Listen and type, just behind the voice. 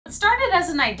What started as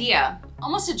an idea,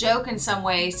 almost a joke in some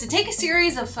ways, to take a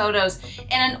series of photos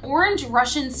in an orange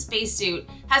Russian spacesuit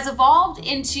has evolved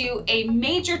into a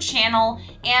major channel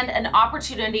and an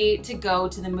opportunity to go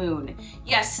to the moon.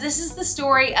 Yes, this is the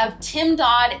story of Tim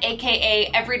Dodd,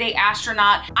 aka Everyday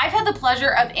Astronaut. I've had the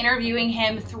pleasure of interviewing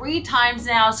him 3 times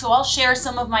now, so I'll share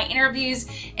some of my interviews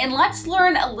and let's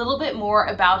learn a little bit more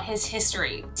about his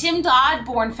history. Tim Dodd,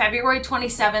 born February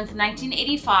 27th,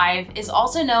 1985, is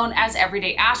also known as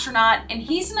Everyday Astronaut, and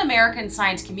he's an American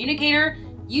science communicator,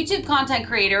 YouTube content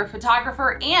creator,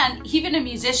 photographer, and even a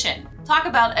musician. Talk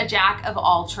about a jack of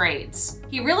all trades.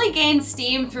 He really gained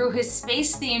steam through his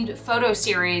space-themed photo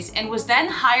series and was then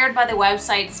hired by the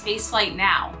website Spaceflight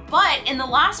Now. But in the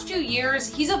last few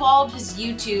years, he's evolved his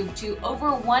YouTube to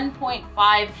over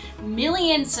 1.5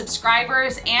 million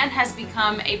subscribers and has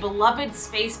become a beloved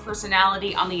space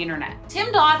personality on the internet.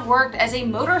 Tim Dodd worked as a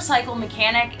motorcycle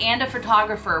mechanic and a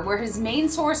photographer, where his main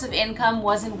source of income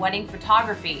was in wedding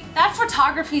photography. That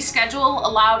photography schedule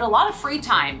allowed a lot of free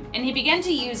time, and he began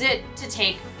to use it to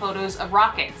take photos of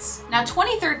rockets. Now,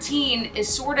 2013 is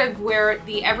sort of where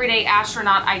the Everyday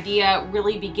Astronaut idea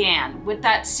really began, with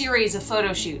that series of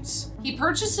photo shoots. He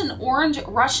purchased an orange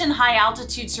Russian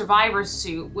high-altitude survivor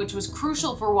suit, which was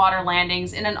crucial for water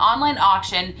landings, in an online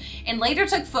auction, and later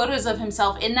took photos of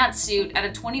himself in that suit at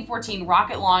a 2014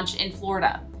 rocket launch in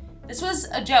Florida. This was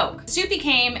a joke. The suit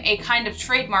became a kind of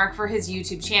trademark for his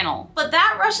YouTube channel. But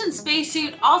that Russian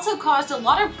spacesuit also caused a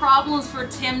lot of problems for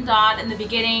Tim Dodd in the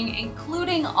beginning,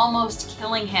 including almost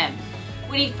killing him.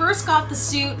 When he first got the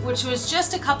suit, which was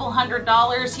just a couple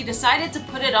 $100s, he decided to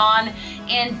put it on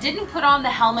and didn't put on the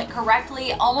helmet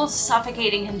correctly, almost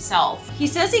suffocating himself. He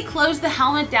says he closed the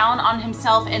helmet down on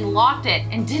himself and locked it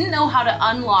and didn't know how to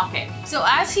unlock it. So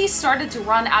as he started to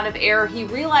run out of air, he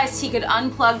realized he could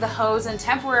unplug the hose and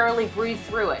temporarily breathe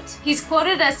through it. He's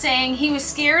quoted as saying he was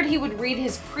scared he would read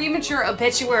his premature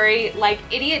obituary like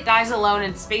 "idiot dies alone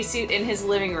in spacesuit in his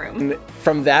living room." And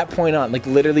from that point on, like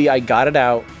literally I got it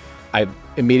out, I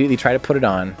immediately try to put it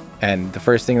on, and the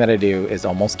first thing that I do is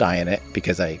almost die in it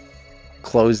because I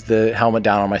closed the helmet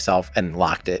down on myself and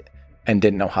locked it and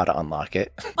didn't know how to unlock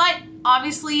it. But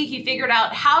obviously he figured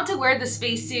out how to wear the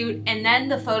spacesuit, and then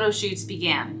the photo shoots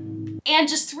began. And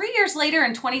just 3 years later,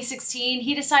 in 2016,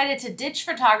 he decided to ditch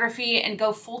photography and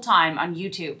go full-time on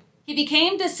YouTube. He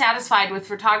became dissatisfied with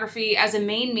photography as a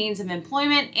main means of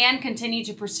employment and continued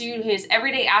to pursue his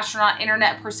Everyday Astronaut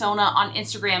internet persona on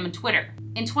Instagram and Twitter.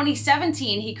 In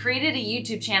 2017, he created a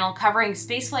YouTube channel covering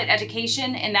spaceflight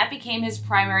education, and that became his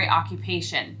primary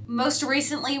occupation. Most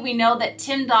recently, we know that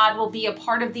Tim Dodd will be a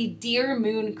part of the Dear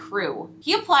Moon crew.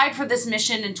 He applied for this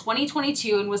mission in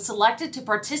 2022 and was selected to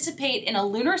participate in a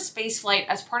lunar spaceflight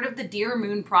as part of the Dear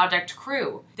Moon project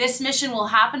crew. This mission will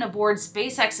happen aboard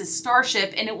SpaceX's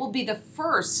Starship, and it will be the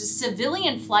first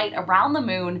civilian flight around the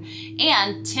moon,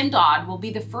 and Tim Dodd will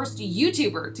be the first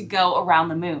YouTuber to go around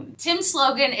the moon. Tim's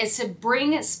slogan is to bring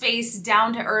space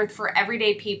down to earth for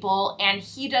everyday people, and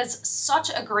he does such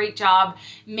a great job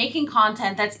making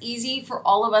content that's easy for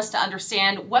all of us to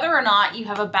understand, whether or not you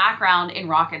have a background in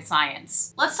rocket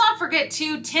science. Let's not forget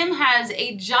too, Tim has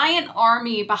a giant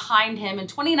army behind him. In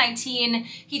 2019,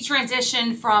 he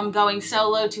transitioned from going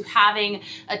solo to having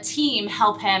a team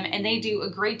help him, and they do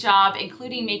a great job,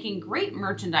 including making great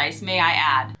merchandise, may I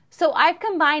add. So I've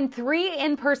combined 3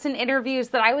 in-person interviews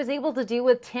that I was able to do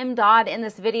with Tim Dodd in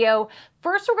this video.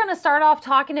 First, we're going to start off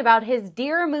talking about his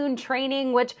Dear Moon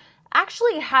training, which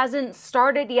actually hasn't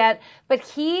started yet, but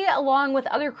he, along with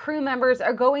other crew members,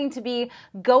 are going to be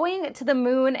going to the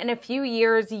moon in a few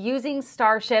years using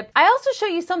Starship. I also show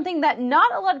you something that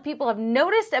not a lot of people have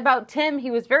noticed about Tim.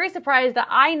 He was very surprised that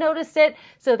I noticed it,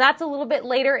 so that's a little bit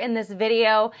later in this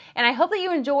video. And I hope that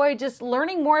you enjoy just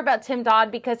learning more about Tim Dodd,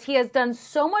 because he has done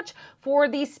so much for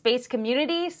the space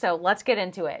community, so let's get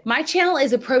into it. My channel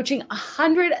is approaching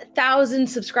 100,000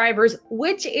 subscribers,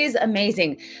 which is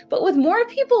amazing. But with more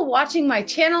people watching my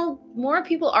channel, more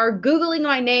people are Googling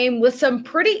my name with some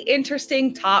pretty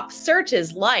interesting top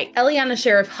searches like Eliana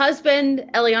Sheriff husband,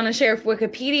 Eliana Sheriff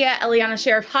Wikipedia, Eliana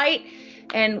Sheriff height,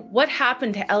 and what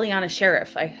happened to Eliana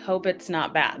Sheriff? I hope it's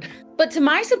not bad. But to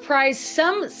my surprise,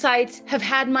 some sites have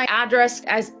had my address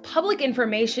as public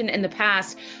information in the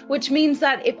past, which means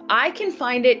that if I can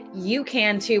find it, you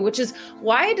can too, which is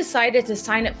why I decided to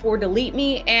sign up for Delete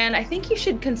Me, and I think you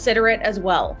should consider it as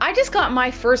well. I just got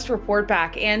my first report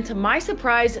back, and to my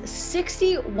surprise,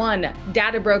 61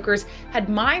 data brokers had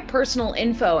my personal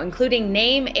info, including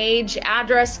name, age,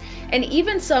 address, and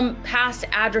even some past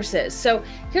addresses. So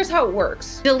here's how it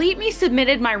works. Delete Me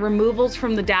submitted my removals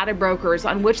from the data brokers,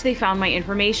 on which they found my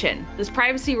information. This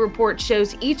privacy report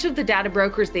shows each of the data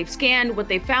brokers they've scanned, what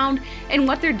they found, and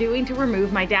what they're doing to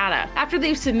remove my data. After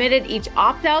they've submitted each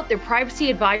opt-out, their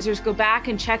privacy advisors go back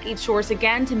and check each source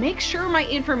again to make sure my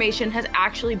information has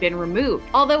actually been removed.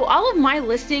 Although all of my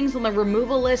listings on the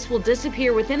removal list will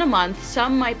disappear within a month,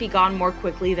 some might be gone more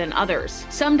quickly than others.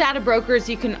 Some data brokers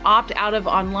you can opt out of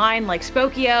online, like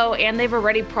Spokio, and they've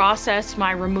already processed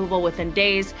my removal within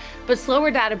days, but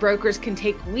slower data brokers can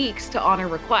take weeks to honor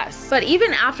requests. But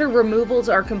even after removals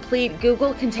are complete,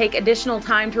 Google can take additional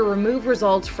time to remove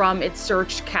results from its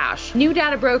search cache. New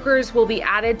data brokers will be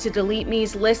added to Delete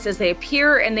Me's list as they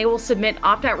appear, and they will submit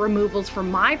opt-out removals for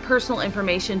my personal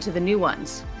information to the new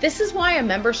ones. This is why a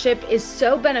membership is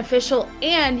so beneficial,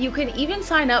 and you can even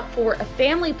sign up for a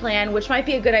family plan, which might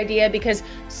be a good idea because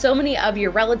so many of your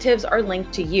relatives are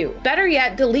linked to you. Better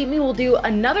yet, Delete Me will do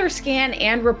another scan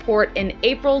and report in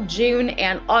April, June,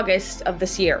 and August of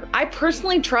this year. I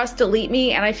personally trust Delete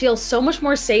Me, and I feel so much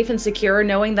more safe and secure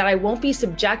knowing that I won't be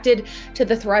subjected to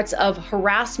the threats of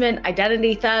harassment,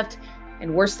 identity theft,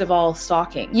 and worst of all,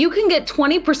 stalking. You can get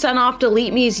 20% off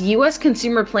Delete Me's US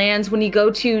consumer plans when you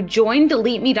go to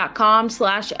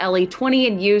joindeleteme.com/Ellie20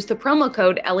 and use the promo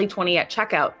code Ellie20 at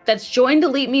checkout. That's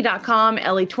joindeleteme.com,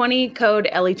 Ellie20, code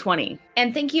Ellie20.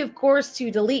 And thank you, of course,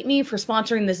 to Delete Me for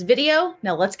sponsoring this video.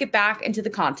 Now let's get back into the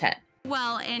content.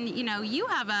 Well, and you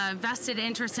have a vested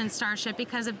interest in Starship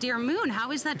because of Dear Moon.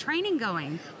 How is that training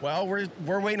going? Well,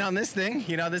 we're waiting on this thing.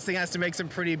 This thing has to make some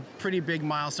pretty big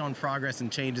milestone progress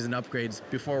and changes and upgrades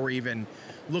before we're even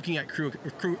looking at crew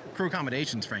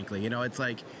accommodations, frankly. It's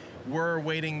like we're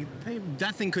waiting.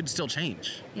 That thing could still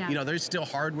change. Yeah. There's still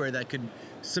hardware that could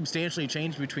substantially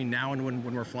change between now and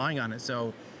when we're flying on it.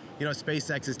 So,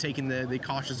 SpaceX is taking the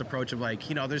cautious approach of like,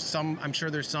 I'm sure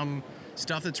there's some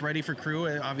stuff that's ready for crew,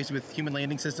 obviously with human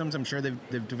landing systems. I'm sure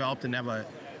they've developed and have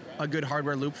a good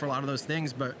hardware loop for a lot of those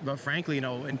things. But frankly,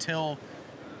 until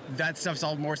that stuff's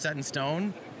all more set in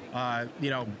stone,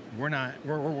 we're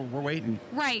waiting.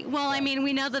 Right. Well, I mean,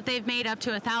 we know that they've made up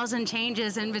to 1,000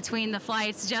 changes in between the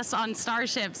flights just on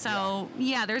Starship. So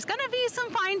yeah, there's going to be some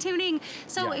fine tuning.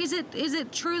 So is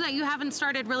it true that you haven't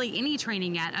started really any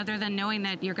training yet, other than knowing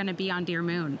that you're going to be on Dear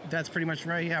Moon? That's pretty much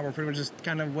right. Yeah, we're pretty much just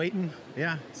kind of waiting.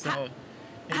 Yeah. So.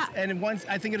 And once,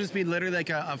 I think it'll just be literally like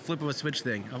a flip of a switch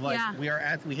thing of like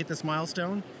we hit this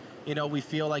milestone. We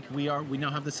feel like we now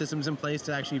have the systems in place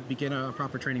to actually begin a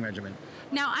proper training regimen.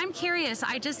 Now, I'm curious.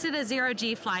 I just did a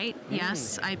zero-G flight.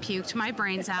 Yes, I puked my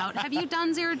brains out. Have you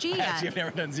done zero-G yet? Actually, I've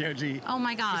never done zero-G. Oh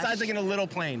my gosh. Besides like in a little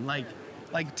plane, like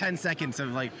 10 seconds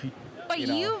of like. But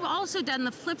you've also done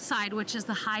the flip side, which is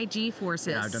the high G forces.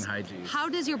 Yeah, I've done high G. How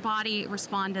does your body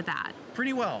respond to that?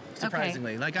 Pretty well,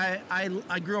 surprisingly. Okay. Like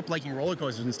I grew up liking roller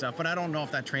coasters and stuff, but I don't know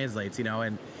if that translates,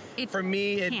 and for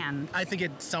me, I think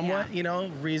it somewhat,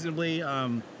 reasonably.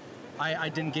 I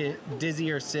didn't get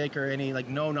dizzy or sick or any,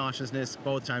 no nauseousness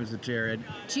both times with Jared.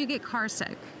 Do you get car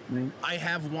sick? I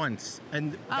have once,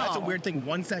 and that's a weird thing.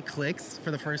 Once that clicks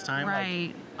for the first time,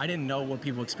 right. I didn't know what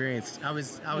people experienced. I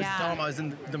was dumb. I was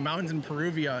in the mountains in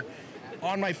Peruvia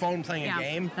on my phone playing a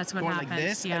game. That's what going happens. Like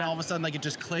this, and all of a sudden, it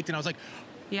just clicked, and I was like,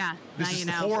 yeah, this is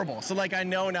horrible. So, I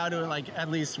know now to, at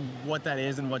least what that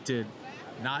is and what to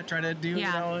not try to do,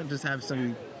 and just have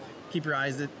some... Keep your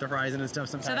eyes at the horizon and stuff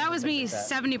sometimes. So that was me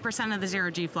 70% of the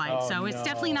zero-G flight. So it's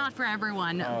definitely not for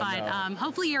everyone.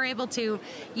 Hopefully you're able to,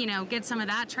 get some of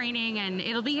that training, and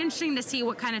it'll be interesting to see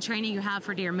what kind of training you have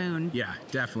for Dear Moon. Yeah,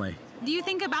 definitely. Do you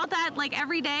think about that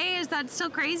every day? Is that still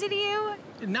crazy to you?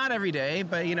 Not every day,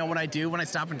 but when I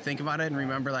stop and think about it and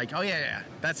remember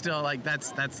that's still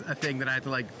that's a thing that I have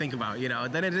to think about,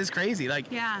 then it is crazy.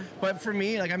 But for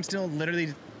me, I'm still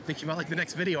literally thinking about the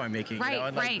next video I'm making.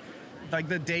 Right, right.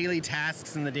 The daily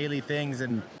tasks and the daily things,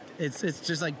 and it's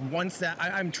just once that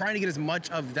I'm trying to get as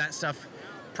much of that stuff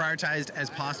prioritized as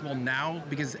possible now,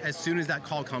 because as soon as that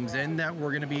call comes in that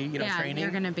we're going to be training,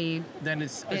 you're going to be then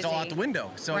it's all out the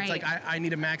window. So it's I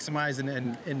need to maximize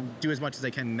and do as much as I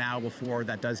can now before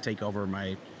that does take over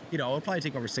my it'll probably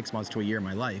take over 6 months to a year of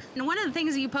my life. And one of the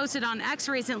things that you posted on X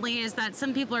recently is that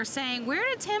some people are saying, where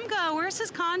did Tim go? Where's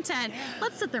his content?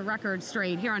 Let's set the record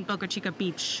straight here on Boca Chica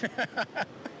Beach.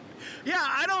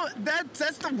 Yeah,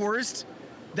 that's the worst.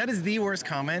 That is the worst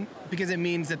comment, because it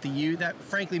means that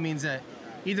frankly means that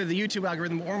either the YouTube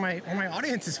algorithm or my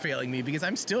audience is failing me, because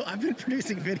I've been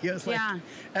producing videos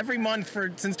every month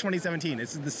since 2017.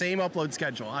 It's the same upload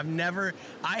schedule. I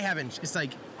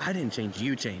didn't change,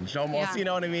 you changed almost, you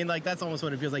know what I mean? That's almost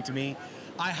what it feels like to me.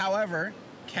 However,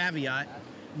 caveat,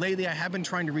 lately I have been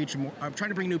trying to reach more, trying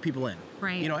to bring new people in.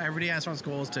 Right. You know, Everyday Astronaut's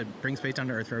goal is to bring space down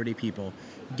to Earth for everyday people.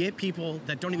 Get people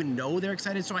that don't even know they're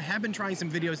excited. So I have been trying some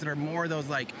videos that are more those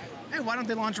like, hey, why don't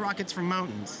they launch rockets from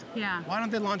mountains? Yeah. Why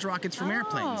don't they launch rockets from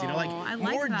airplanes? You know, I like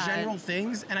more that. general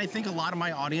things. And I think a lot of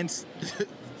my audience,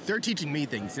 they're teaching me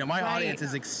things. You know, my audience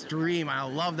is extreme. I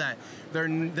love that. They're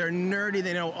nerdy.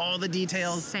 They know all the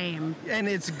details. Same. And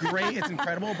it's great. It's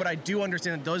incredible. But I do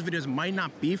understand that those videos might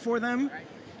not be for them.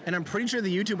 And I'm pretty sure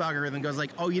the YouTube algorithm goes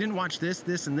like, oh, you didn't watch this,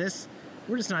 this, and this.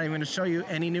 We're just not even going to show you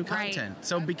any new content. Right.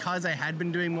 So because I had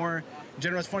been doing more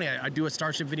general, it's funny. I do a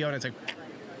Starship video and it's like,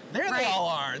 there they all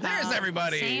are. There's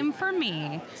everybody. Same for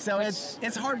me. So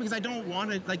it's hard because I don't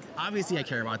want to, like, obviously I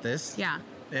care about this. Yeah.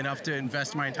 Enough to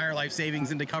invest my entire life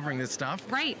savings into covering this stuff.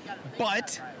 Right.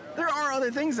 But there are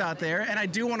other things out there, and I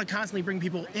do want to constantly bring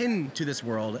people into this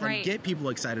world and get people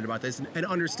excited about this and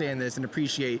understand this and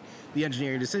appreciate the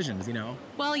engineering decisions, you know?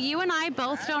 Well, you and I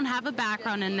both don't have a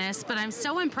background in this, but I'm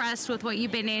so impressed with what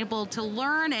you've been able to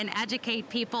learn and educate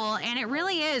people, and it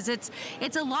really is. It's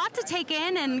a lot to take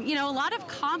in, and you know, a lot of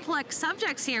complex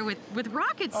subjects here with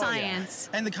rocket science.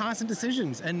 Yeah. And the constant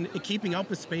decisions, and keeping up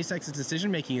with SpaceX's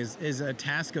decision making is a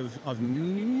task of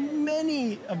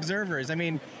many observers. I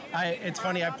mean, it's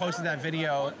funny, I posted that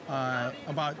video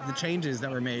about the changes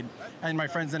that were made, and my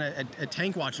friends in a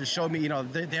Tank Watchers showed me, you know,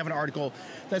 they have an article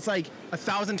that's like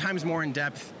 1,000 times more in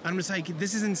depth. I'm just like,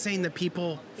 this is insane that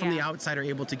people from the outside are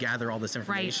able to gather all this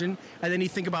information. And then you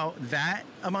think about that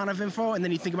amount of info, and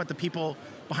then you think about the people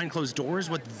behind closed doors,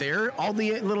 all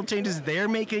the little changes they're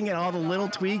making, and all the little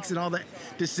tweaks and all the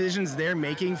decisions they're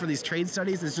making for these trade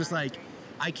studies. It's just like,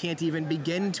 I can't even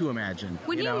begin to imagine.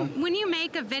 When you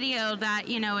make a video that,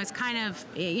 you know, is kind of,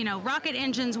 you know, rocket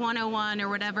engines 101 or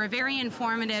whatever, very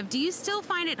informative, do you still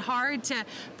find it hard to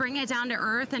bring it down to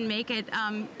earth and make it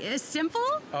simple?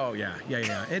 Oh yeah.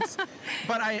 It's,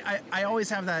 but I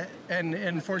always have that, and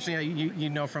unfortunately,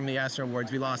 you know, from the Astro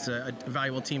Awards, we lost a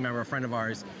valuable team member, a friend of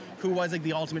ours, who was like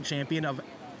the ultimate champion of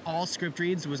all script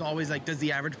reads. Was always like, does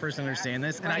the average person understand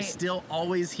this? And I still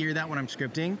always hear that when I'm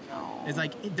scripting. It's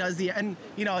like, it does and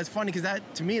you know, it's funny because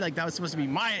that, to me, like, that was supposed to be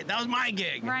my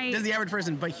gig. Right. Does the average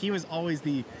person, but he was always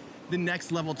the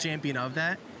next level champion of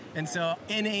that. And so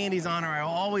in Andy's honor, I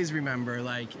always remember,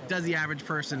 like, does the average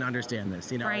person understand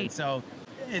this, you know? Right. And so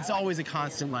it's always a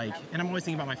constant, like, and I'm always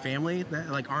thinking about my family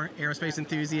that, like, aren't aerospace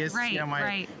enthusiasts. Right, you know,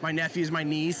 my nephews, my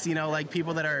niece, you know, like,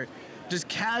 people that are just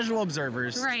casual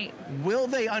observers. Right. Will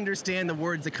they understand the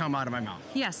words that come out of my mouth?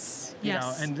 Yes. You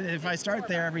know, and if I start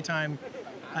there every time,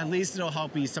 at least it'll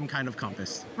help be some kind of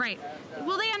compass. Right.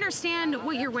 Will they understand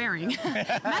what you're wearing?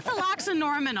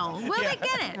 Methyloxynorminal. Will they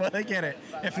get it? Will they get it?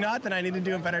 If not, then I need to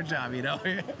do a better job, you know?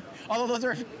 Although those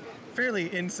are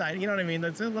fairly inside, you know what I mean?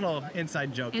 That's a little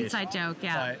inside joke. Inside joke,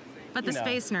 yeah. But the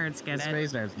space nerds get it.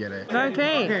 Space nerds get it.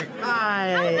 Okay.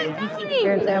 Hi.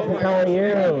 Here's Apple. How are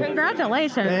you?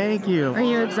 Congratulations. Thank you. Are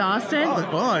you exhausted?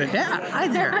 Oh, yeah. Hi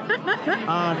there.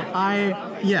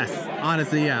 Yes,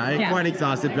 honestly, yeah. I'm quite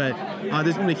exhausted, but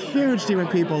there's been a huge team of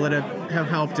people that have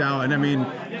helped out, and I mean,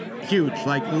 huge.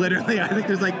 Like, literally, I think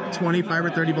there's like 25 or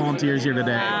 30 volunteers here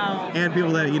today. Wow. And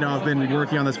people that, you know, have been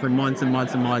working on this for months and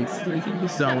months and months.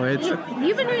 So it's...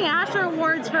 You've been doing Astro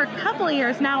Awards for a couple of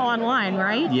years now online,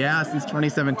 right? Yeah, since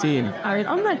 2017. All right.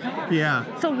 Oh my God. Yeah.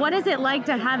 So what is it like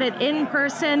to have it in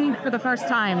person for the first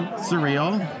time?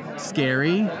 Surreal,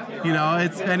 scary. You know,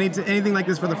 it's anything like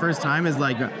this for the first time is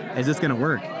like, is this gonna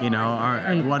work? You know,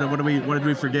 what did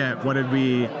we forget? What did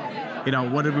we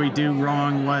do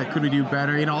wrong? What could we do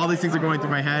better? You know, all these things are going through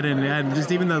my head, and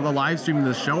just even the live stream and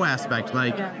the show aspect.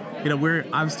 Like, you know,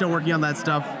 I'm still working on that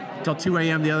stuff till 2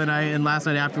 a.m. the other night, and last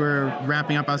night after we were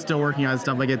wrapping up, I was still working on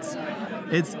stuff. Like, it's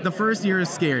the first year is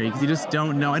scary because you just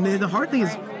don't know. And the hard thing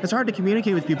is, it's hard to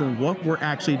communicate with people what we're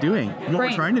actually doing and what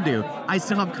we're trying to do. I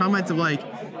still have comments of like,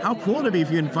 how cool it'd be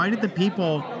if you invited the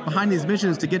people behind these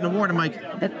missions to get an award. I'm like,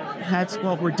 that's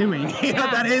what we're doing. You know,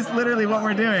 that is literally what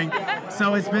we're doing.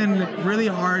 So it's been really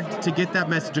hard to get that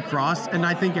message across. And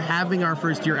I think having our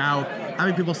first year out,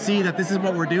 having people see that this is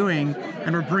what we're doing,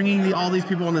 and we're bringing all these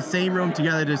people in the same room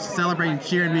together to celebrate and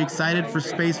cheer and be excited for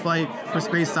space flight, for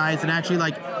space science, and actually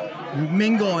like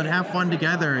mingle and have fun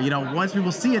together. You know, once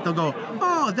people see it, they'll go,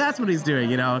 oh, that's what he's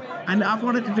doing, you know. And I've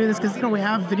wanted to do this because, you know, we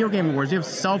have video game awards, we have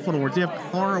cell phone awards, we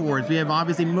have car awards, we have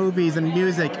obviously movies and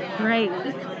music. Right.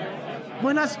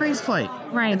 Why not space flight?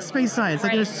 Right. And space science.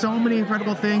 Like, there's so many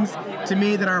incredible things to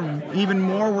me that are even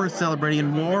more worth celebrating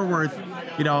and more worth,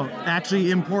 you know,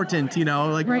 actually important, you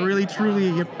know, like really,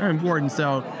 truly important.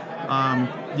 So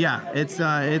yeah, it's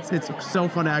so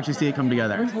fun to actually see it come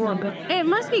together. It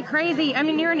must be crazy. I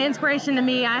mean, you're an inspiration to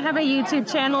me. I have a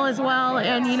YouTube channel as well,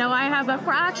 and you know, I have a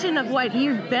fraction of what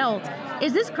you've built.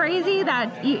 Is this crazy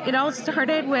that it all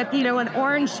started with, you know, an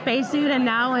orange spacesuit, and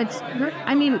now it's,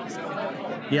 I mean...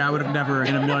 Yeah, I would have never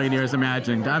in a million years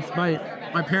imagined.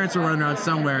 My parents were running around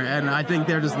somewhere, and I think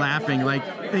they're just laughing, like,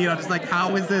 you know, just like,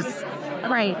 how is this?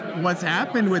 Right. What's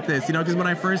happened with this? You know, because when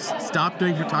I first stopped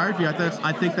doing photography,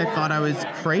 I think they thought I was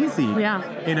crazy.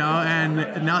 Yeah. You know,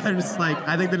 and now they're just like,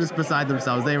 I think they're just beside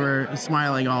themselves. They were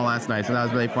smiling all last night, so that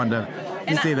was really fun to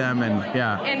see them, and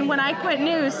yeah. And when I quit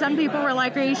news, some people were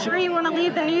like, "Are you sure you want to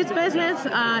leave the news business?"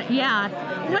 Yeah.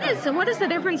 What is the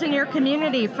difference in your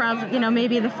community from, you know,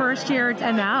 maybe the first year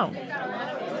to now?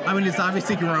 I mean, it's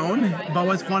obviously grown, but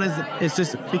what's fun is it's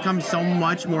just become so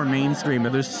much more mainstream.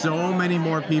 There's so many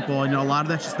more people, you know, a lot of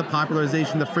that's just the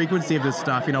popularization, the frequency of this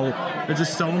stuff, you know, there's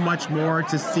just so much more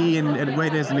to see and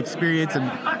witness and experience, and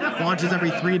launches every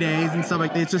 3 days and stuff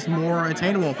like that. It's just more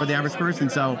attainable for the average person.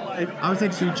 So I would say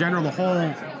just in general, the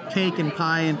whole cake and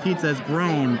pie and pizza has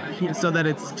grown so that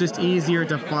it's just easier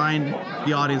to find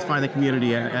the audience, find the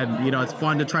community, and you know, it's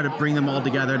fun to try to bring them all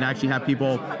together and actually have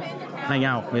people hang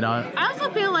out, you know. I also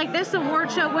feel like this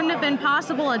award show wouldn't have been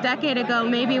possible a decade ago,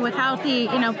 maybe without the,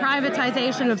 you know,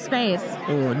 privatization of space.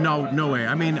 Oh, no way.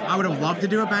 I mean, I would have loved to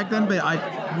do it back then, but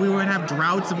we would have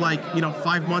droughts of like, you know,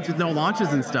 5 months with no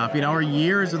launches and stuff, you know, or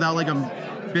years without like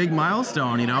a big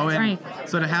milestone, you know. And right.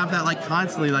 So to have that like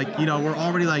constantly, like, you know, we're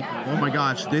already like, oh my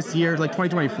gosh, this year, like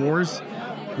 2024's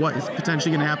what is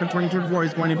potentially going to happen. 2024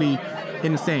 is going to be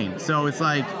insane. So it's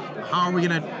like, how are we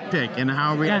going to pick and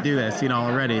how are we going to do this, you know,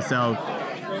 already? So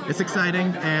it's exciting,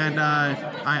 and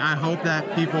I hope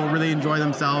that people really enjoy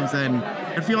themselves and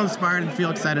feel inspired and feel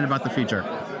excited about the future.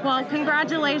 Well,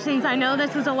 congratulations. I know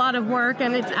this is a lot of work,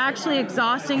 and it's actually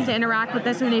exhausting to interact with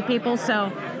this many people,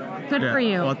 so good for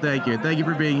you. Well, thank you. Thank you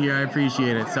for being here. I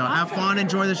appreciate it. So have fun,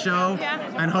 enjoy the show,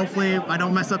 and hopefully I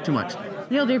don't mess up too much.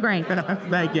 You'll do great.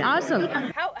 Thank you. Awesome.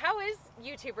 How is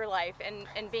YouTuber life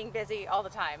and being busy all the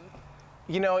time?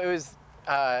 You know, it was,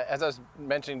 as I was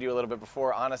mentioning to you a little bit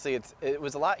before, honestly, it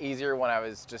was a lot easier when I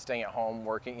was just staying at home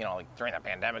working. You know, like during the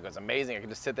pandemic, it was amazing. I could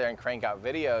just sit there and crank out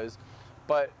videos.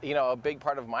 But, you know, a big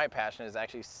part of my passion is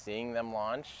actually seeing them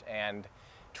launch and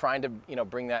trying to, you know,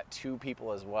 bring that to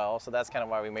people as well. So that's kind of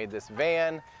why we made this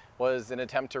van, was an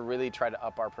attempt to really try to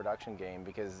up our production game,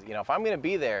 because, you know, if I'm going to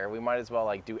be there, we might as well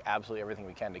like do absolutely everything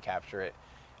we can to capture it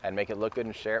and make it look good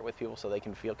and share it with people so they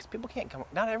can feel, because people can't come,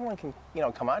 not everyone can, you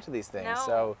know, come out to these things. No.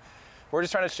 So we're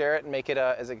just trying to share it and make it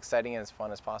as exciting and as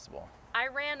fun as possible. I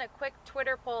ran a quick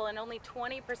Twitter poll, and only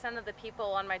 20% of the people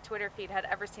on my Twitter feed had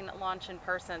ever seen it launch in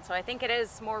person. So I think it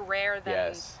is more rare than,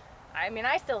 Yes. I mean,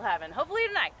 I still haven't. Hopefully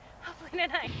tonight. Hopefully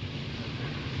tonight.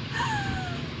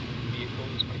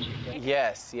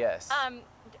 Yes, yes.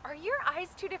 Are your eyes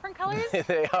two different colors?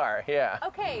 They are, yeah.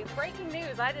 Okay, breaking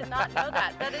news. I did not know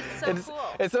that. That is so cool.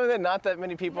 It's something that not that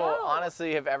many people No.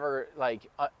 honestly have ever, like,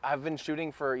 I've been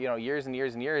shooting for, you know, years and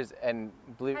years and years, and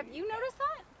Have you noticed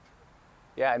that?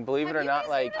 yeah, and believe Have it or you not, guys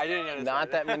like, noticed I didn't notice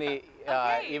not that many,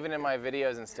 Okay. even in my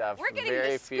videos and stuff, We're getting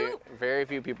very the scoop. very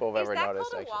few people have Is ever that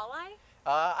noticed, called a actually. walleye?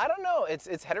 I don't know. It's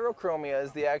heterochromia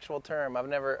is the actual term. I've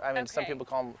never. I mean, some Okay. people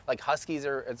call them like huskies.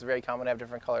 It's very common to have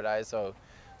different colored eyes. So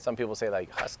some people say like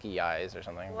husky eyes or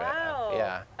something. Wow. But,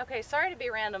 yeah. Okay, sorry to be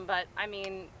random, but I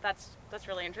mean that's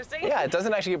really interesting. Yeah, it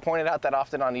doesn't actually get pointed out that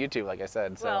often on YouTube, like I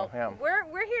said. So Well, yeah.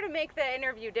 we're here to make the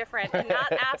interview different and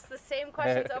not ask the same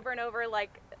questions over and over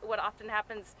like what often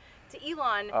happens to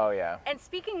Elon. Oh yeah. And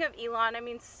speaking of Elon, I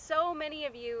mean, so many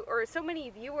of you, or so many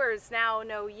viewers now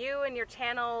know you and your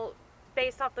channel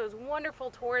based off those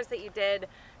wonderful tours that you did.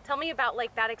 Tell me about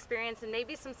like that experience and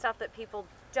maybe some stuff that people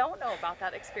don't know about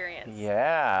that experience.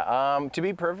 Yeah. To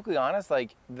be perfectly honest,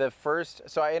 like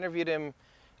so I interviewed him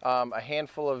a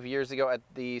handful of years ago at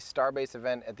the Starbase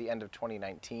event at the end of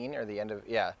 2019, or the end of,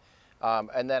 yeah.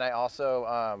 And then I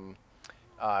also,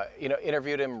 you know,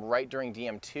 interviewed him right during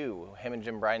DM2, him and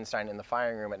Jim Bridenstine in the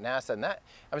firing room at NASA. And that,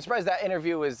 I'm surprised that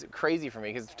interview was crazy for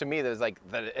me, because to me, there's like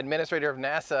the administrator of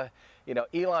NASA, you know,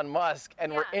 Elon Musk,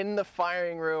 and we're in the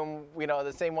firing room, you know,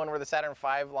 the same one where the Saturn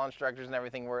V launch directors and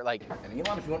everything were like, and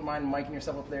Elon, if you wouldn't mind miking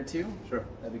yourself up there too. Sure.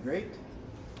 That'd be great.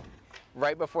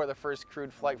 Right before the first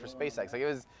crewed flight for SpaceX. Like it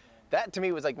was, that to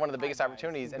me was like one of the biggest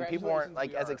opportunities, and people weren't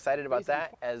like as excited about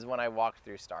that as when I walked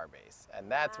through Starbase. And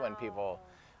that's when people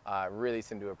really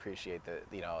seem to appreciate the,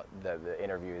 you know, the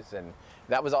interviews. And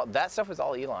that was all, that stuff was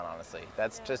all Elon, honestly.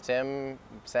 That's just him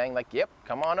saying like, yep,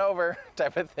 come on over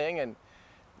type of thing.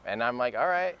 And I'm like, all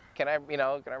right, can I bring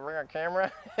a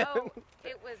camera? Oh,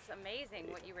 It was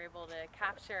amazing what you were able to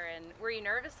capture. And were you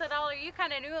nervous at all, or you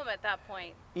kind of knew him at that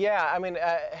point? Yeah, I mean,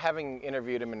 having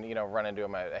interviewed him and, you know, run into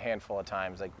him a handful of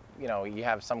times, like, you know, you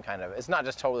have some kind of, it's not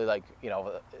just totally like, you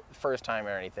know, first time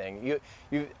or anything.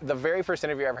 The very first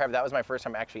interview I ever had, that was my first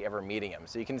time actually ever meeting him.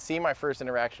 So you can see my first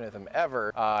interaction with him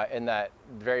ever in that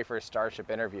very first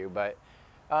Starship interview. But,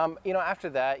 you know, after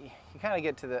that, you kind of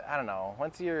get to the, I don't know,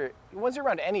 once you're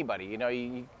around anybody, you know,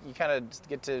 you kind of just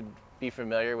get to be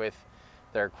familiar with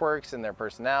their quirks and their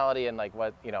personality and like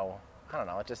what, you know, I don't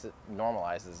know, it just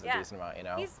normalizes a decent amount, you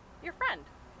know. He's your friend.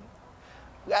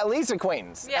 At least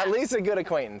acquaintance. Yeah. At least a good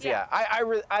acquaintance. Yeah.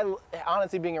 I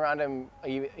honestly, being around him,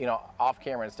 you know, off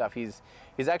camera and stuff, he's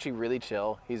actually really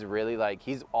chill. He's really like,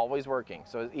 he's always working.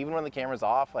 So even when the camera's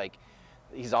off, like,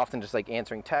 he's often just like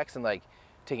answering texts and like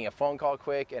taking a phone call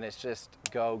quick, and it's just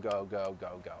go, go, go,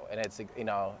 go, go. And it's, you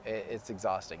know, it's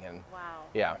exhausting. And wow.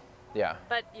 Yeah. Yeah.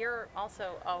 But you're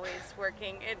also always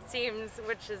working, it seems,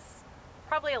 which is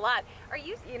probably a lot. Are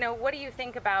you, you know, what do you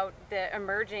think about the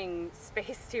emerging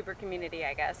space tuber community,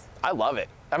 I guess? I love it.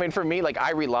 I mean, for me, like,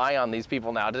 I rely on these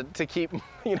people now to keep,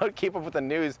 you know, keep up with the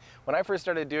news. When I first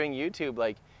started doing YouTube,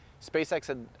 like, SpaceX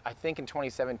had, I think in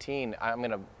 2017, I'm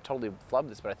going to totally flub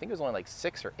this, but I think it was only like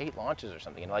 6 or 8 launches or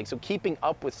something. And like, so keeping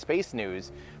up with space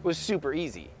news was super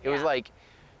easy. It was like,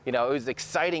 you know, it was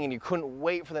exciting and you couldn't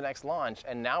wait for the next launch.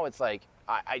 And now it's like,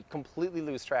 I completely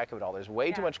lose track of it all. There's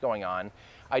way too much going on.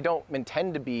 I don't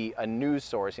intend to be a news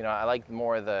source. You know, I like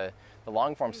more of the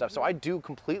long form stuff. So I do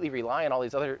completely rely on all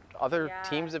these other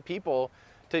teams of people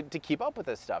to keep up with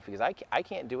this stuff, because I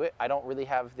can't do it. I don't really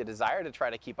have the desire to try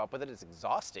to keep up with it. It's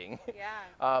exhausting.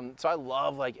 Yeah. So I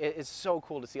love, like, it's so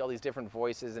cool to see all these different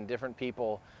voices and different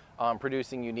people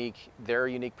producing their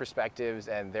unique perspectives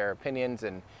and their opinions.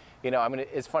 And, you know, I mean,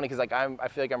 it's funny because, like, I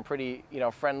feel like I'm pretty, you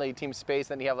know, friendly Team Space.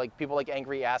 Then you have, like, people like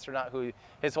Angry Astronaut, who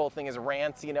his whole thing is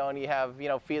rants, you know, and you have, you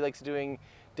know, Felix doing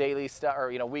daily stuff,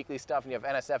 or, you know, weekly stuff, and you have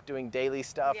NSF doing daily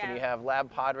stuff, and you have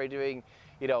Lab Padre doing,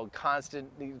 you know, constant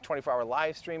 24-hour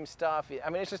live stream stuff. I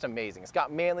mean, it's just amazing.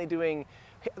 Scott Manley's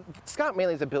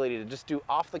ability to just do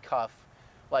off the cuff,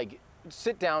 like,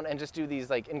 sit down and just do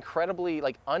these, like, incredibly,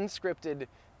 like, unscripted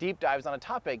deep dives on a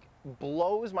topic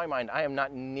blows my mind. I am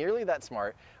not nearly that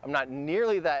smart. I'm not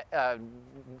nearly that,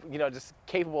 you know, just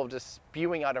capable of just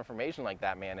spewing out information like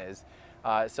that man is.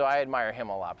 So I admire him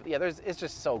a lot. But yeah, it's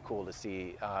just so cool to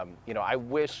see. You know, I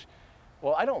wish,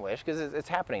 well, I don't wish, because it's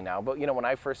happening now, but, you know, when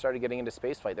I first started getting into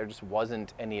spaceflight, there just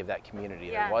wasn't any of that community.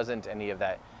 There wasn't any of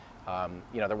that,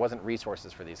 you know, there wasn't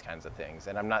resources for these kinds of things.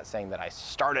 And I'm not saying that I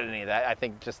started any of that. I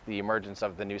think just the emergence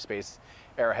of the new space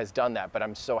era has done that, but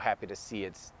I'm so happy to see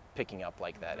it's picking up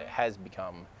like that. It has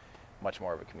become much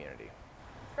more of a community.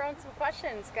 Throwing some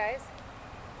questions, guys.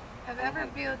 Have you ever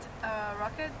built a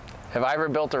rocket? Have I ever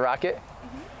built a rocket?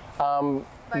 By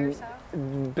yourself?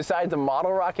 Besides a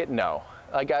model rocket, no.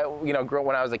 Like, you know,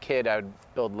 when I was a kid, I would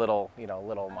build little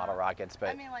model rockets, but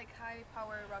I mean, like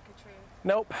high-power rocketry.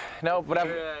 Nope. But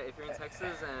if you're in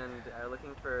Texas and are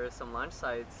looking for some launch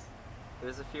sites,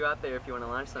 there's a few out there if you want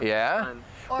to launch something. Yeah.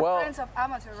 Or friends of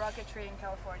amateur rocketry in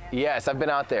California. Yes, I've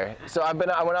been out there. So I went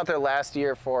out there last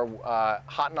year for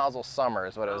Hot Nozzle Summer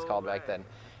is what it was called back then,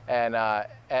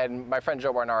 and my friend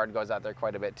Joe Barnard goes out there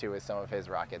quite a bit too with some of his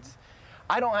rockets.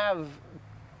 I don't have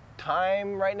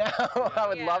time right now. I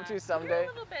would love to someday.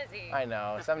 You're a little busy. I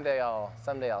know. Someday I'll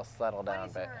settle down. What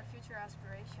is your future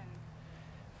aspiration?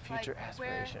 Future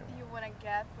aspiration. Where do you want to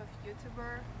get with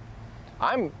YouTuber?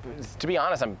 To be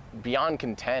honest, I'm beyond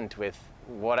content with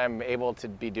what I'm able to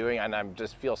be doing, and I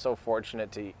just feel so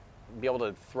fortunate to be able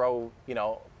to throw, you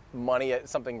know, money at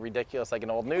something ridiculous like an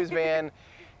old news van,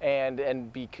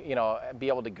 and be, you know, be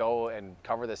able to go and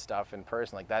cover this stuff in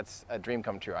person. Like, that's a dream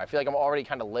come true. I feel like I'm already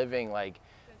kind of living like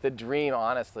the dream,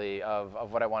 honestly,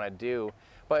 of what I want to do.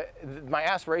 But my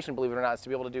aspiration, believe it or not, is to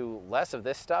be able to do less of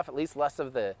this stuff, at least less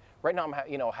of the. Right now, I'm,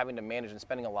 you know, having to manage and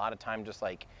spending a lot of time just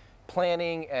like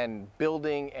planning and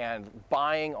building and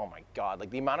buying. Oh my God, like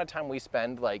the amount of time we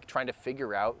spend like trying to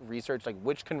figure out research, like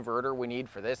which converter we need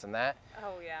for this and that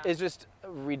is just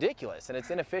ridiculous, and it's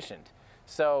inefficient.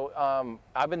 So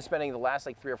I've been spending the last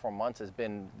like 3 or 4 months has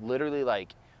been literally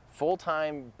like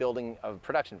full-time building a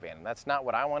production van. And that's not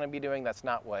what I want to be doing. That's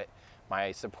not what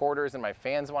my supporters and my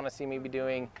fans want to see me be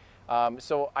doing.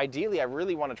 So ideally, I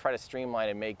really want to try to streamline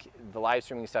and make the live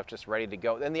streaming stuff just ready to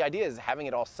go. And the idea is having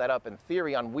it all set up in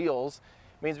theory on wheels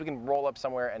means we can roll up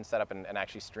somewhere and set up and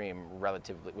actually stream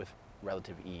with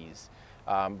relative ease.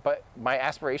 But my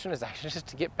aspiration is actually just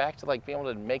to get back to like being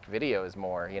able to make videos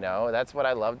more, you know. That's what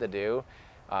I love to do.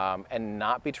 and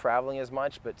not be traveling as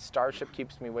much, but Starship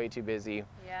keeps me way too busy.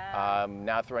 Yeah.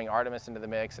 Now throwing Artemis into the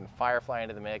mix and Firefly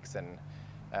into the mix, and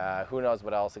who knows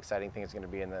what else exciting things going to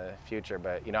be in the future.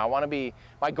 But I want to be,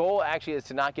 my goal actually is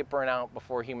to not get burnt out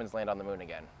before humans land on the moon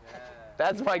again. Yeah.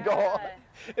 That's my goal.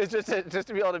 It's just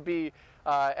to be able to be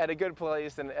at a good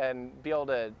place and be able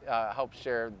to help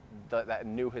share that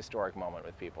new historic moment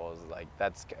with people. Is like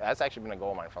that's actually been a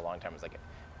goal of mine for a long time. It's like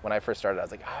when I first started, I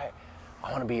was like, I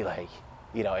want to be like,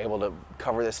 able to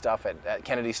cover this stuff at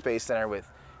Kennedy Space Center and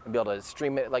be able to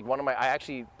stream it. Like I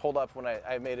actually pulled up when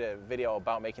I made a video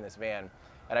about making this van,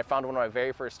 and I found one of my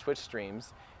very first Twitch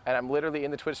streams, and I'm literally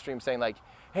in the Twitch stream saying like,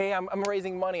 hey, I'm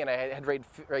raising money, and I had raised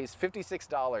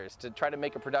 $56 to try to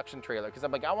make a production trailer, because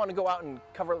I'm like, I want to go out and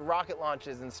cover rocket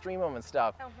launches and stream them and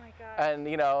stuff. Oh my God. And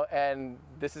and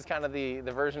this is kind of the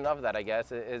version of that, I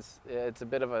guess. It's a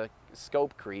bit of a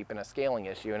scope creep and a scaling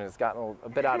issue, and it's gotten a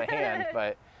bit out of hand,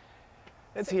 but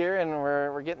it's here, and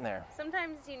we're getting there.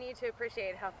 Sometimes you need to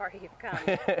appreciate how far you've come.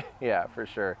 Yeah, for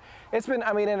sure. It's been,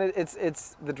 and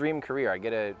it's the dream career. I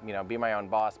get to, be my own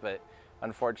boss, but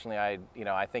unfortunately,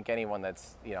 I think anyone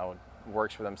that's,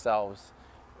 works for themselves,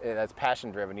 that's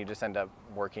passion driven, you just end up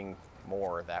working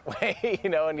more that way,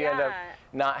 and you end up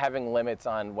not having limits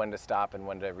on when to stop and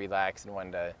when to relax and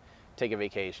when to take a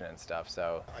vacation and stuff.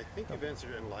 So I think you've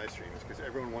answered it in live streams because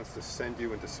everyone wants to send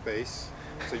you into space.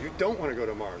 So you don't want to go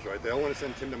to Mars, right? They all want to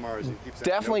send Tim to Mars, and you keep saying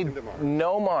definitely no Tim to Mars.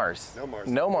 No Mars. No Mars.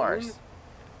 No Mars.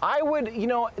 I would,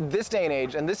 this day and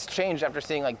age, and this changed after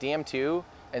seeing like DM2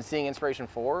 and seeing Inspiration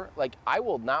 4, like I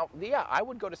will now, I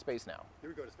would go to space now. You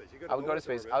would go to space. I would go to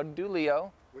space. I would do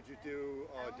Leo. Would you do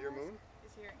Dear Moon?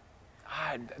 Is here.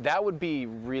 That would be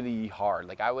really hard.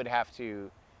 Like I would have to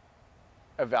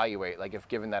evaluate, like if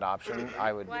given that option,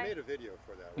 I would. You made a video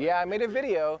for that, right? Yeah, I made a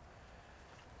video.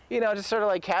 Just sort of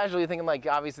like casually thinking like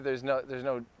obviously there's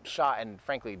no shot, and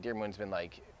frankly Dear Moon's been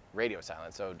like radio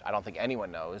silent, so I don't think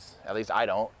anyone knows. At least I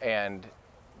don't, and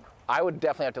I would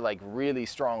definitely have to like really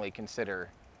strongly consider.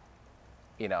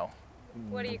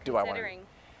 What are you do considering?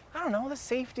 I don't know, the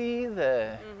safety,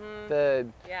 the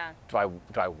Yeah. do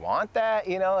I want that?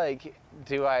 Like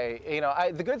do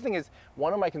I the good thing is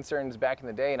one of my concerns back in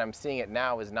the day, and I'm seeing it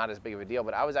now, is not as big of a deal,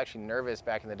 but I was actually nervous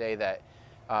back in the day that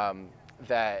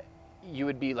that you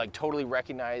would be like totally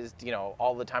recognized,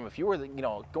 all the time. If you were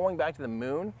going back to the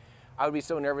moon, I would be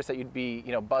so nervous that you'd be,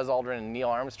 Buzz Aldrin and Neil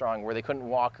Armstrong, where they couldn't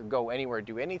walk or go anywhere or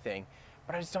do anything.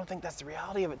 But I just don't think that's the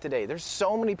reality of it today. There's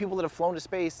so many people that have flown to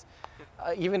space,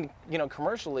 even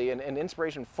commercially, and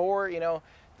Inspiration 4,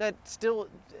 that still,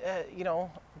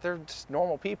 they're just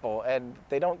normal people, and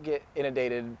they don't get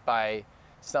inundated by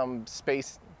some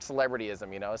space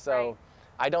celebrityism, So right.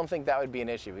 I don't think that would be an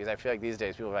issue, because I feel like these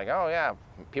days people are like, oh yeah,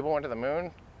 people went to the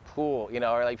moon, cool,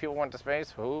 or like people went to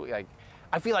space, who? Like,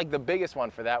 I feel like the biggest one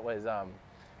for that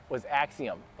was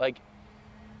Axiom. Like,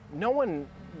 no one,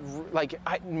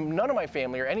 none of my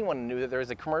family or anyone knew that there was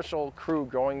a commercial crew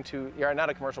going to, or not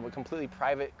a commercial, but completely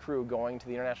private crew going to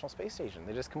the International Space Station.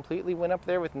 They just completely went up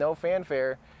there with no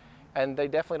fanfare, and they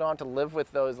definitely don't have to live with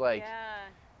those, like,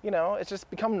 it's just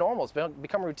become normal, it's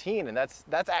become routine, and that's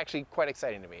actually quite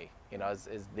exciting to me,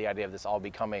 is the idea of this all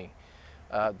becoming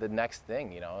the next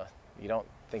thing, You don't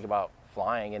think about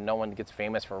flying, and no one gets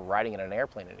famous for riding in an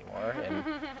airplane anymore, and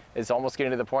it's almost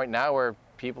getting to the point now where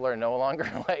people are no longer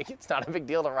like, it's not a big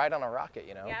deal to ride on a rocket,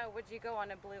 Yeah, would you go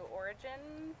on a Blue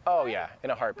Origin? Oh yeah,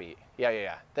 in a heartbeat.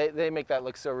 Yeah. They make that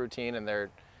look so routine, and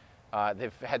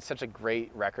they've had such a great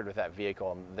record with that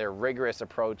vehicle, and their rigorous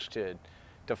approach to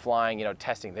flying,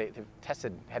 testing. They've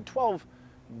had 12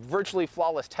 virtually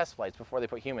flawless test flights before they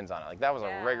put humans on it. Like that was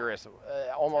a rigorous,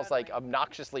 almost like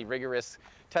obnoxiously rigorous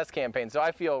test campaign. So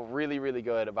I feel really, really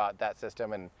good about that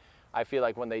system, and I feel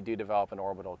like when they do develop an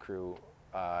orbital crew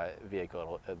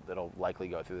vehicle, it'll likely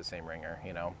go through the same ringer,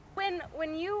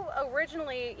 When you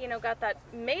originally, got that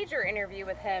major interview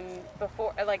with him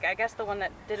before, like I guess the one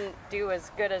that didn't do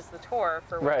as good as the tour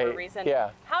for whatever reason.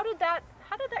 Yeah. How did that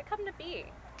come to be?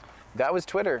 That was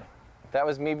Twitter. That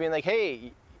was me being like,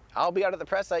 hey, I'll be out at the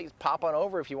press site, pop on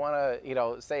over if you want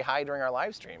to, say hi during our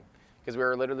live stream. Because we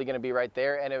were literally going to be right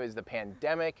there, and it was the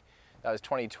pandemic. That was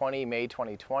 2020, May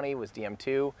 2020 was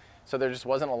DM2. So there just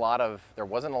wasn't a lot of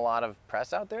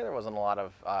press out there. There wasn't a lot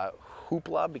of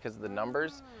hoopla because of the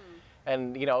numbers.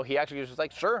 And, he actually was just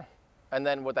like, sure. And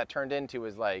then what that turned into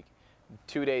was like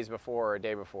 2 days before or a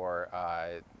day before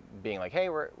being like, hey,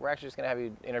 we're actually just going to have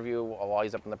you interview while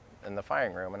he's up in the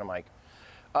firing room. And I'm like,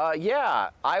 yeah,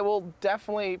 I will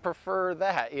definitely prefer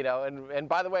that, And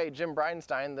by the way, Jim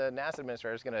Bridenstine, the NASA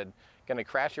administrator, is gonna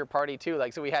crash your party too.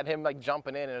 Like, so we had him like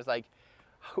jumping in, and it was like,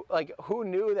 who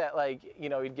knew that, like, you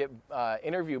know, you'd get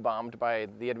interview bombed by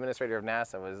the administrator of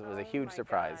NASA was a huge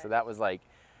surprise. gosh. So that was like,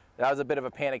 that was a bit of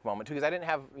a panic moment too, because I didn't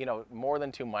have, you know, more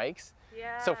than 2 mics.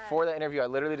 Yeah. So for that interview, I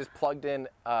literally just plugged in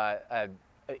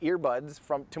earbuds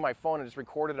to my phone and just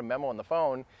recorded a memo on the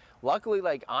phone. Luckily,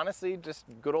 like, honestly, just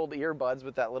good old earbuds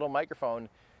with that little microphone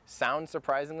sound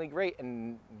surprisingly great,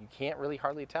 and you can't really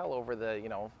hardly tell over the, you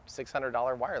know,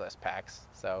 $600 wireless packs.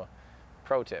 So,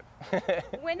 pro tip.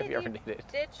 When did if you need it.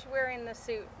 ditch wearing the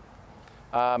suit?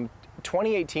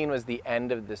 2018 was the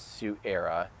end of the suit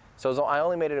era. So I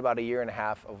only made it about 1.5 years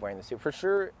of wearing the suit. For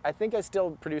sure, I think I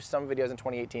still produced some videos in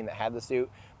 2018 that had the suit.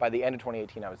 By the end of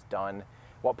 2018, I was done.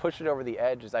 What pushed it over the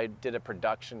edge is I did a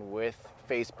production with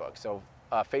Facebook. So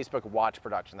Facebook Watch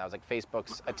production. That was like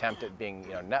Facebook's attempt at being,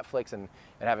 you know, Netflix and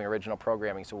having original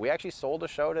programming. So we actually sold a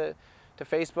show to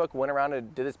Facebook, went around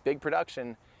and did this big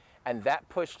production. And that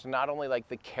pushed not only like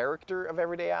the character of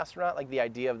Everyday Astronaut, like the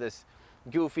idea of this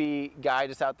goofy guy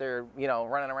just out there, you know,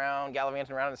 running around,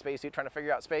 gallivanting around in a spacesuit, trying to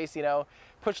figure out space, you know,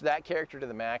 pushed that character to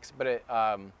the max. But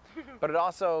it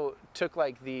also took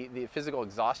like the physical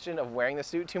exhaustion of wearing the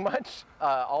suit too much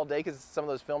all day, because some of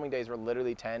those filming days were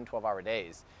literally 10, 12-hour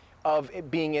days of it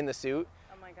being in the suit.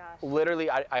 Oh my gosh. Literally,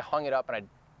 I hung it up and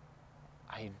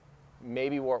I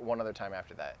maybe wore it one other time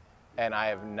after that. And I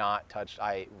have not touched,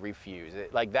 I refuse.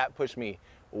 It, like, that pushed me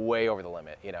way over the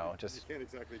limit, you know, just. You can't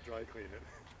exactly dry clean it.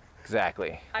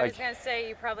 Exactly. I was going to say,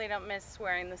 you probably don't miss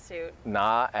wearing the suit.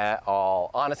 Not at all.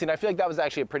 Honestly, and I feel like that was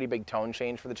actually a pretty big tone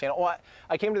change for the channel. Well,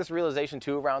 I came to this realization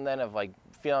too around then of like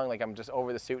feeling like I'm just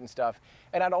over the suit and stuff.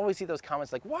 And I'd always see those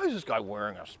comments like, why is this guy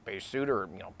wearing a spacesuit or,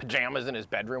 you know, pajamas in his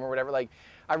bedroom or whatever? Like,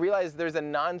 I realized there's a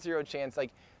non-zero chance,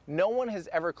 like, no one has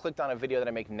ever clicked on a video that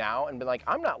I make now and been like,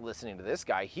 I'm not listening to this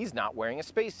guy. He's not wearing a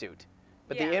spacesuit.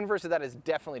 But the inverse of that is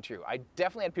definitely true. I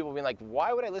definitely had people being like,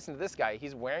 why would I listen to this guy?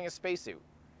 He's wearing a spacesuit.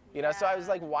 You know, so I was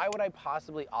like, why would I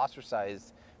possibly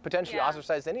potentially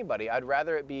ostracize anybody? I'd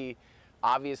rather it be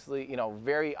obviously, you know,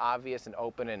 very obvious and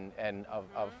open and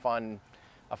a fun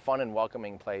and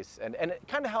welcoming place. And it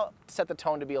kind of helped set the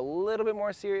tone to be a little bit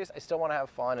more serious. I still want to have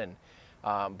fun, and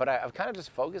but I've kind of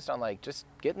just focused on like just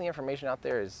getting the information out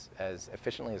there as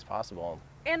efficiently as possible.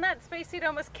 And that spacesuit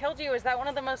almost killed you. Is that one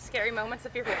of the most scary moments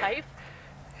of your life?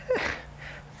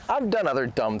 I've done other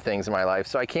dumb things in my life,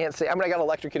 so I can't say. I mean, I got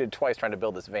electrocuted twice trying to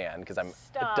build this van because I'm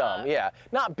dumb. Yeah,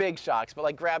 not big shocks, but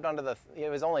like grabbed onto the. It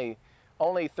was only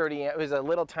 30. It was a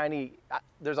little tiny.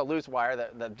 There's a loose wire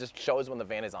that just shows when the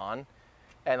van is on,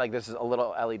 and like this is a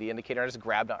little LED indicator. I just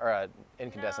grabbed or an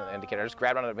incandescent indicator. I just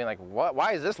grabbed onto it, being like, what?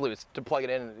 Why is this loose? To plug it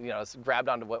in, you know, grabbed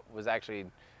onto what was actually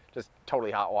just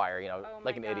totally hot wire. You know,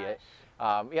 like an idiot.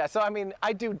 Yeah. So I mean,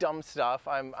 I do dumb stuff.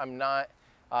 I'm not.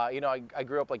 You know, I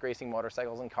grew up like racing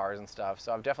motorcycles and cars and stuff,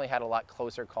 so I've definitely had a lot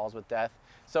closer calls with death.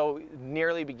 So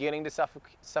nearly beginning to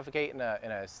suffocate in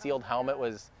a sealed helmet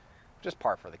was just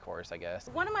par for the course, I guess.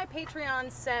 One of my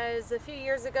Patreons says a few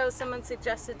years ago someone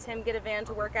suggested Tim get a van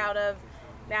to work out of.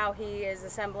 Now he is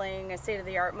assembling a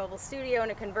state-of-the-art mobile studio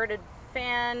and a converted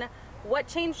van. What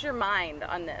changed your mind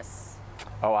on this?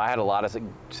 Oh, I had a lot of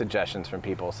suggestions from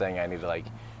people saying I need to like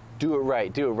do it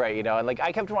right, you know, and like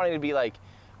I kept wanting to be like,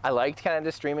 I liked kind of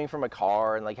just streaming from a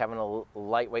car and like having a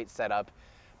lightweight setup.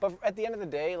 But at the end of the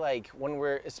day, like when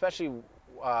we're, especially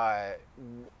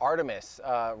Artemis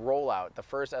rollout, the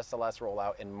first SLS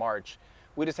rollout in March,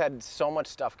 we just had so much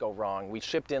stuff go wrong. We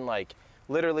shipped in like,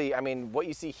 literally, I mean, what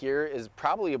you see here is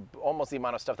probably almost the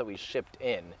amount of stuff that we shipped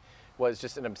in was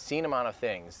just an obscene amount of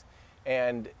things.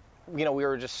 And you know, we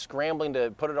were just scrambling to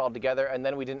put it all together, and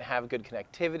then we didn't have good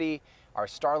connectivity. Our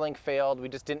Starlink failed. We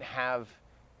just didn't have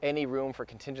any room for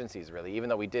contingencies really, even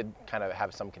though we did kind of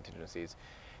have some contingencies.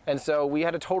 And so we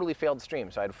had a totally failed stream.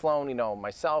 So I'd flown, you know,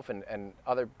 myself and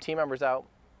other team members out,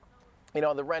 you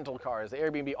know, the rental cars, the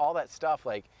Airbnb, all that stuff,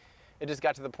 like it just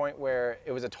got to the point where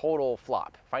it was a total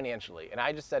flop financially. And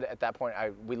I just said at that point,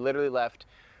 we literally left.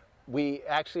 We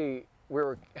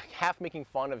were half making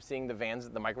fun of seeing the vans,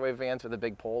 the microwave vans with a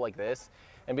big pole like this,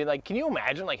 and being like, can you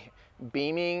imagine like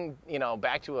beaming, you know,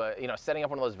 back to a, you know, setting up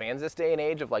one of those vans this day and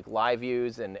age of like live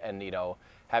views and you know,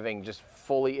 having just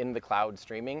fully in the cloud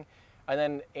streaming. And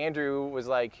then Andrew was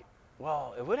like,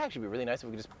 well, it would actually be really nice if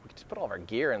we could just put all of our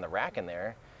gear in the rack in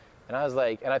there. And I was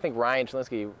like, and I think Ryan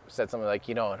Chalinsky said something like,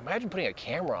 you know, imagine putting a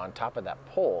camera on top of that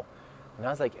pole. And I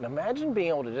was like, and imagine being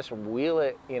able to just wheel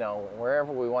it, you know,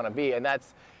 wherever we want to be. And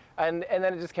that's, and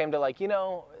then it just came to like, you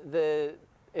know,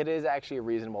 it is actually a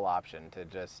reasonable option to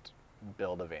just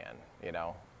build a van, you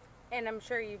know. And I'm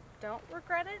sure you don't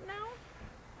regret it now?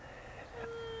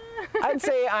 I'd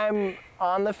say I'm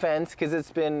on the fence because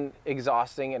it's been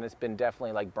exhausting and it's been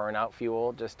definitely like burnout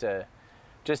fuel just to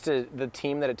just to the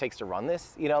team that it takes to run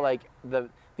this. You know, like the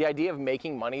idea of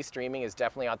making money streaming is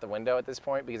definitely out the window at this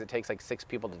point because it takes like 6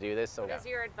 people to do this. So what is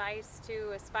your advice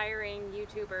to aspiring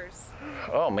YouTubers?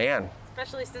 Oh man.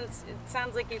 Especially since it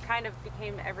sounds like you kind of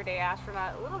became Everyday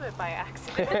Astronaut a little bit by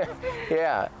accident.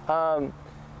 Yeah.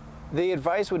 The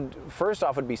advice would, first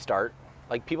off, would be start.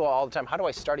 Like people all the time, how do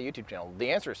I start a YouTube channel? The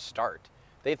answer is start.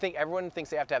 Everyone thinks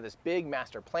they have to have this big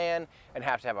master plan and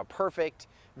have to have a perfect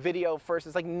video first.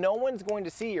 It's like no one's going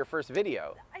to see your first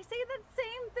video. I say that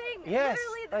same thing. Yes,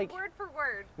 Literally word for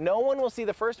word. No one will see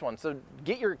the first one. So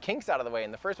get your kinks out of the way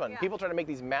in the first one. Yeah. People try to make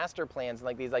these master plans and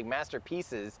like these like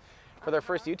masterpieces for their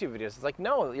first YouTube videos. It's like,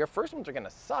 no, your first ones are gonna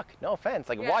suck. No offense.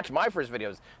 Like watch my first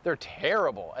videos. They're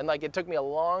terrible. And like it took me a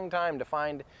long time to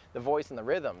find the voice and the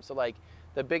rhythm. So like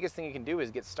the biggest thing you can do is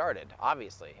get started,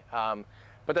 obviously.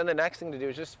 But then the next thing to do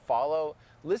is just follow,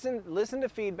 listen to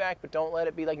feedback, but don't let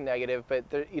it be like negative. But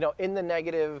there, you know, in the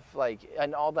negative, like,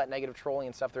 and all that negative trolling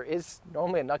and stuff, there is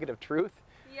normally a nugget of truth.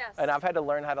 Yes. And I've had to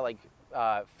learn how to like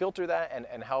filter that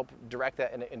and help direct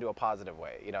that into a positive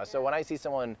way. You know, so when I see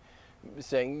someone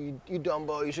saying, you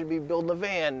Dumbo, you should be building a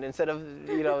van instead of,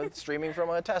 you know, streaming from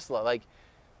a Tesla, like,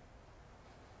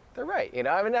 they're right. You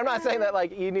know, I mean, I'm not saying that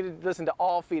like you need to listen to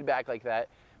all feedback like that,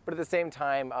 but at the same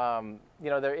time, you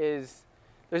know,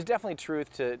 there's definitely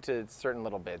truth to certain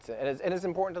little bits, and it's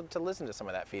important to listen to some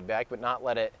of that feedback, but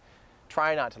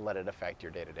try not to let it affect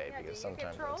your day-to-day, because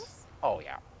sometimes it's, oh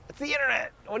yeah, it's the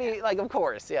internet. What do you, like, of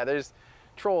course, yeah, there's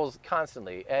trolls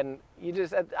constantly, and you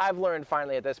just, I've learned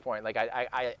finally at this point, like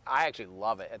I actually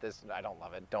love it at this, I don't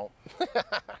love it,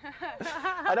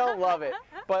 I don't love it,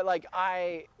 but like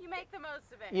you make the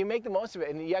most of it. You make the most of it,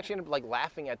 and you actually end up like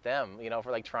laughing at them, you know,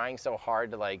 for like trying so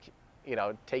hard to like, you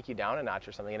know, take you down a notch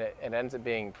or something, and it ends up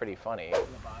being pretty funny.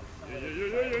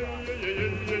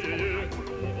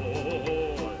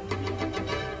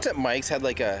 Mike's had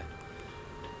like a...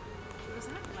 Was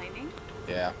that lightning?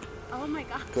 Yeah. Oh my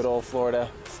gosh. Good old Florida.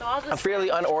 So I'll just... A fairly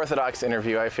unorthodox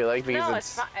interview, I feel like, because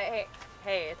it's fine.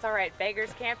 Hey, it's all right.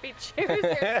 Beggars can't be choosers.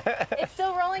 It's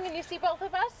still rolling and you see both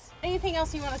of us? Anything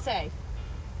else you want to say?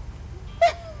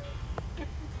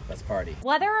 Let's party.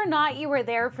 Whether or not you were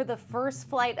there for the first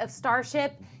flight of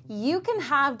Starship, you can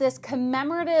have this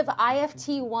commemorative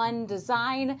IFT-1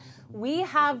 design. We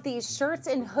have these shirts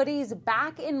and hoodies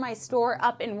back in my store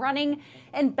up and running.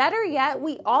 And better yet,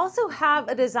 we also have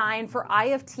a design for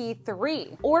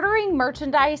IFT-3. Ordering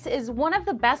merchandise is one of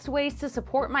the best ways to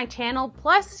support my channel,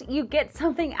 plus you get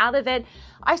something out of it.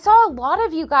 I saw a lot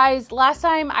of you guys last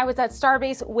time I was at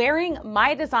Starbase wearing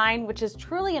my design, which is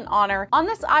truly an honor. On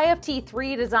this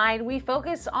IFT-3 design, we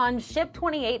focus on Ship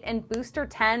 28 and Booster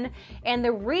 10 and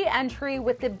the re-entry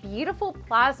with the beautiful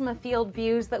plasma field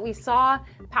views that we saw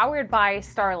powered by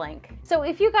Starlink. So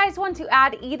if you guys want to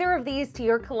add either of these to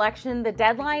your collection, the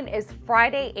deadline is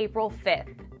Friday, April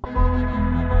 5th.